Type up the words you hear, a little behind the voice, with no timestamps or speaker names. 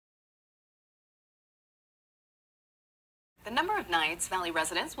The number of nights Valley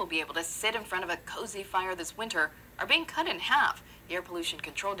residents will be able to sit in front of a cozy fire this winter are being cut in half. The Air Pollution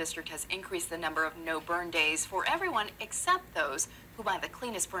Control District has increased the number of no-burn days for everyone except those who buy the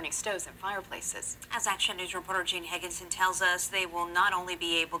cleanest burning stoves and fireplaces. As Action News reporter Jean Higginson tells us, they will not only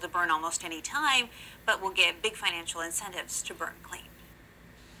be able to burn almost any time, but will get big financial incentives to burn clean.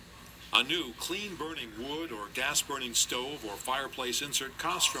 A new clean-burning wood or gas-burning stove or fireplace insert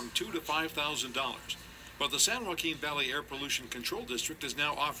costs from $2,000 to $5,000. But the San Joaquin Valley Air Pollution Control District is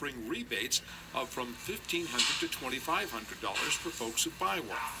now offering rebates of from $1,500 to $2,500 for folks who buy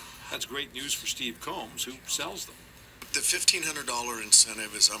one. That's great news for Steve Combs, who sells them. The $1,500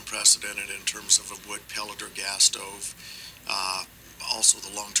 incentive is unprecedented in terms of a wood pellet or gas stove. Also,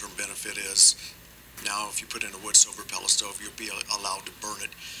 the long-term benefit is now if you put in a wood stove or pellet stove, you'll be allowed to burn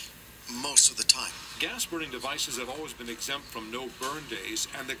it most of the time. Gas-burning devices have always been exempt from no-burn days,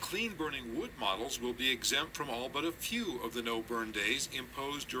 and the clean-burning wood models will be exempt from all but a few of the no-burn days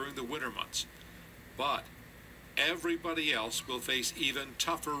imposed during the winter months. But everybody else will face even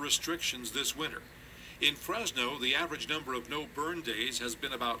tougher restrictions this winter. In Fresno, the average number of no-burn days has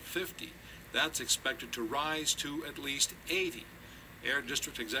been about 50. That's expected to rise to at least 80. Air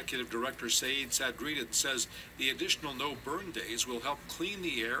District Executive Director Saeed Sadridan says the additional no-burn days will help clean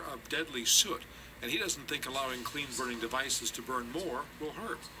the air of deadly soot, and he doesn't think allowing clean-burning devices to burn more will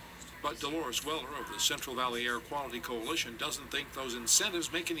hurt. But Dolores Weller of the Central Valley Air Quality Coalition doesn't think those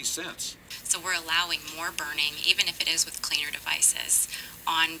incentives make any sense. So we're allowing more burning, even if it is with cleaner devices,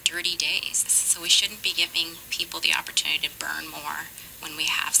 on dirty days. So we shouldn't be giving people the opportunity to burn more when we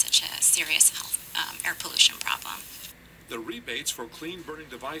have such a serious air pollution problem. The rebates for clean-burning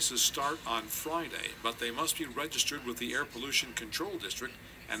devices start on Friday, but they must be registered with the Air Pollution Control District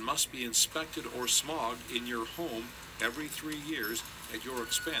and must be inspected or smogged in your home every 3 years at your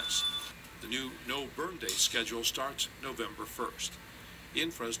expense. The new no-burn day schedule starts November 1st.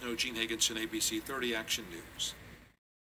 In Fresno, Jean Higginson, ABC 30 Action News.